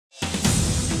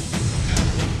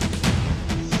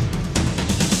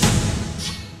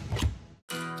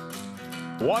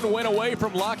One win away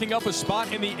from locking up a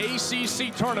spot in the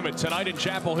ACC Tournament tonight in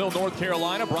Chapel Hill, North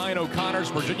Carolina. Brian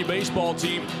O'Connor's Virginia baseball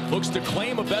team looks to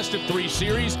claim a best-of-3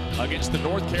 series against the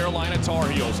North Carolina Tar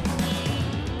Heels.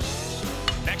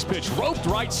 Next pitch, roped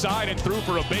right side and through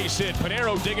for a base hit.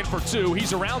 Pinheiro digging for two.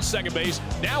 He's around second base.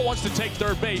 Now wants to take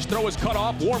third base. Throw is cut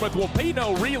off. Warmoth will pay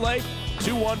no relay.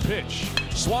 2-1 pitch.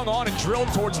 Swung on and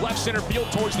drilled towards left center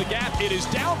field towards the gap. It is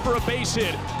down for a base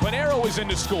hit. Pinheiro is in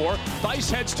to score.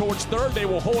 Thice heads towards third. They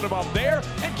will hold him up there.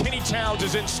 And Kenny Towns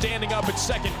is in standing up at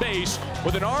second base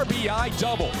with an RBI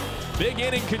double. Big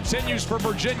inning continues for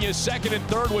Virginia. Second and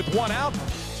third with one out.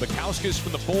 Bukowskis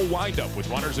from the full windup with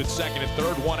runners at second and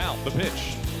third, one out. The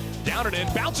pitch. Down and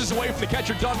in, bounces away from the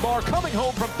catcher Dunbar. Coming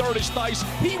home from third is Thice.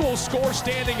 He will score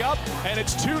standing up, and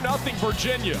it's 2-0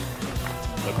 Virginia.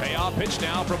 The payoff pitch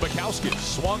now from Bukowskis.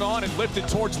 Swung on and lifted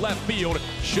towards left field.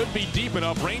 Should be deep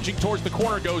enough. Ranging towards the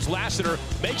corner goes Lassiter.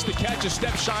 Makes the catch a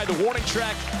step shy of the warning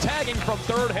track. Tagging from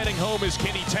third, heading home is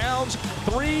Kenny Towns.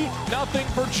 3-0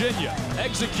 Virginia.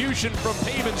 Execution from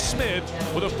Pavin Smith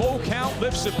with a full count.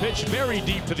 Lifts a pitch very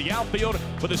deep to the outfield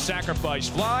with a sacrifice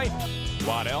fly.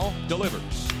 Waddell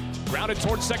delivers. Grounded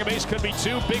towards second base, could be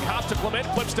two. Big hop to Clement,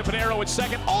 flips to Pinheiro at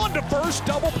second. On to first,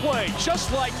 double play.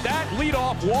 Just like that,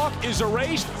 leadoff walk is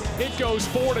erased. It goes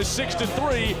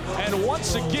 4-6-3, and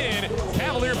once again,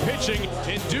 Cavalier pitching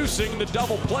inducing the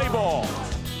double play ball.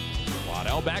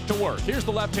 Waddell back to work. Here's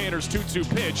the left-hander's 2-2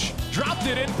 pitch. Dropped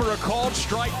it in for a called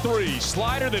strike three.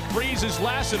 Slider that freezes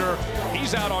Lassiter.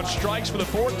 He's out on strikes for the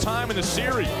fourth time in the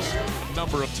series.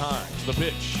 Number of times. The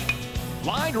pitch.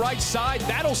 Line right side,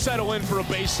 that'll settle in for a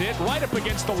base hit, right up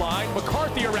against the line.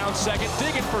 McCarthy around second,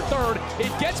 digging for third.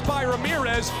 It gets by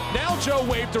Ramirez. Now Joe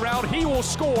waved around, he will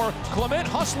score. Clement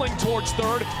hustling towards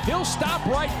third. He'll stop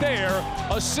right there,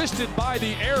 assisted by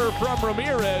the error from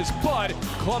Ramirez, but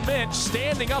Clement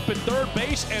standing up at third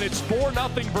base, and it's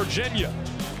 4-0 Virginia.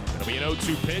 It'll be an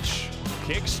 0-2 pitch,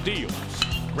 kick, steals.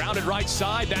 Grounded right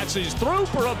side, that's his through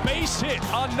for a base hit.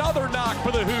 Another knock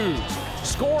for the Hoos.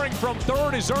 Scoring from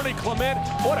third is Ernie Clement.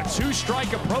 What a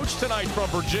two-strike approach tonight from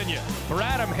Virginia. For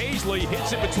Adam Hazley,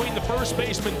 hits it between the first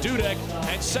baseman Dudek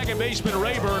and second baseman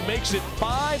Rayburn, makes it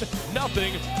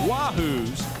 5-0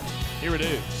 Wahoos. Here it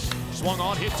is. Swung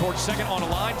on, hit towards second on a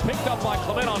line, picked up by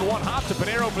Clement on one hop to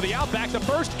Pinheiro for the out, back to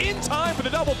first, in time for the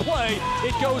double play.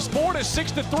 It goes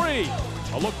 4-6-3.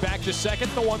 A look back to second,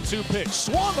 the 1-2 pitch.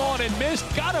 Swung on and missed,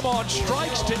 got him on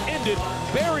strikes to end it,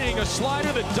 burying a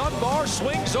slider that Dunbar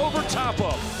swings over top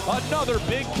of. Another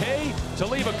big K to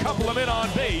leave a couple of men on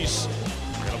base.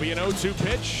 It'll be an 0-2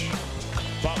 pitch.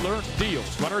 Butler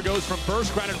deals. Runner goes from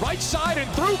first, grounded right side and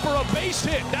through for a base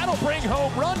hit. That'll bring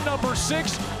home run number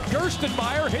 6.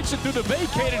 Gerstenmeyer hits it through the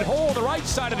vacated hole on the right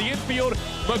side of the infield.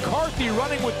 McCarthy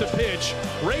running with the pitch.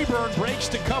 Rayburn breaks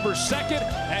to cover second,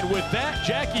 and with that,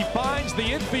 Jackie finds the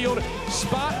infield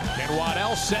spot. And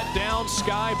Waddell set down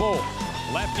Sky Bolt.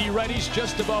 Lefty readies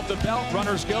just above the belt.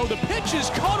 Runners go. The pitch is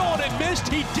caught on and missed.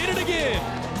 He did it again.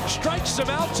 Strikes him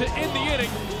out to end the inning.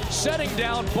 Setting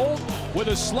down Bolt with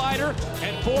a slider,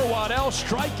 and for Waddell,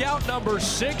 strikeout number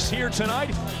 6 here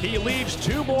tonight. He leaves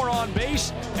 2 more on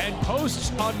base and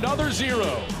posts another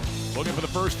 0. Looking for the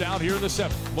first out here in the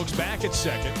 7th. Looks back at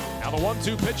second. Now the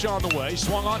 1-2 pitch on the way.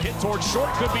 Swung on, hit towards short.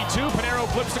 Could be 2. Pinheiro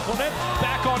flips to Clement.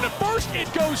 Back on to first.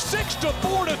 It goes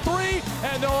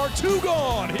 6-4-3. And there are 2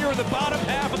 gone here in the bottom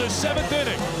half of the 7th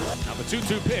inning. Now the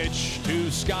 2-2 pitch to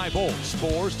Sky Bolt.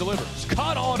 Spores delivers.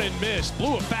 Caught on and missed.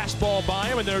 Blew a fastball by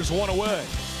him, and there's 1 away.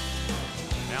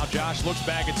 Now Josh looks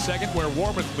back at second where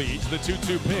Warmoth leads. The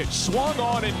 2-2 pitch. Swung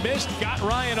on and missed. Got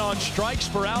Ryan on strikes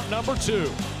for out number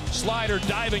 2. Slider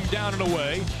diving down and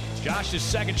away. Josh's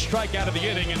second strikeout of the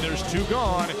inning, and there's 2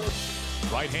 gone.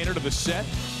 Right-hander to the set.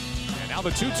 And now the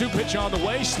 2-2 pitch on the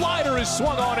way. Slider is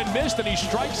swung on and missed, and he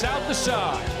strikes out the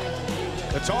side.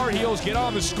 The Tar Heels get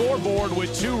on the scoreboard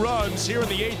with 2 runs here in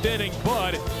the 8th inning,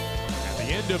 but at the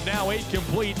end of now 8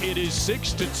 complete, it is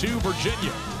 6-2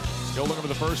 Virginia. Still looking for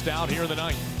the first out here in the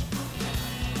 9th.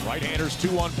 Right-hander's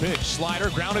 2-1 pitch. Slider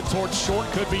grounded towards short,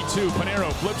 could be 2.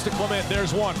 Pinheiro flips to Clement.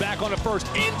 There's 1. Back on to first.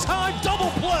 In time,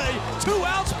 double play. 2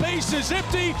 outs, base is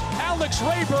empty. Alex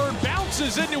Rayburn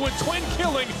bounces into a twin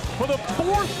killing for the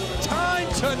 4th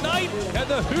time tonight, and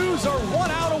the Hoos are 1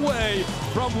 out away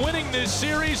from winning this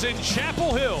series in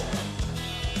Chapel Hill.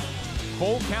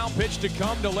 Full count pitch to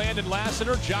come to Landon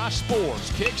Lassiter. Josh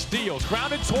Spores kicks, deals,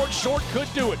 grounded towards short, could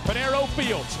do it. Panero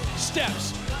fields,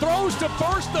 steps, throws to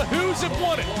first. The Hoos have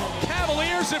won it.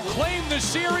 Cavaliers have claimed the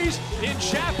series in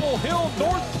Chapel Hill,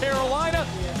 North Carolina.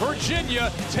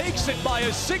 Virginia takes it by a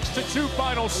 6-2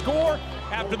 final score.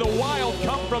 After the wild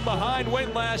come from behind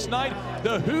win last night,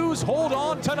 the Hoos hold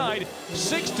on tonight,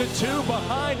 6-2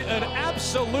 behind an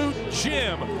absolute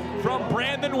gem from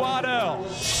Brandon Waddell.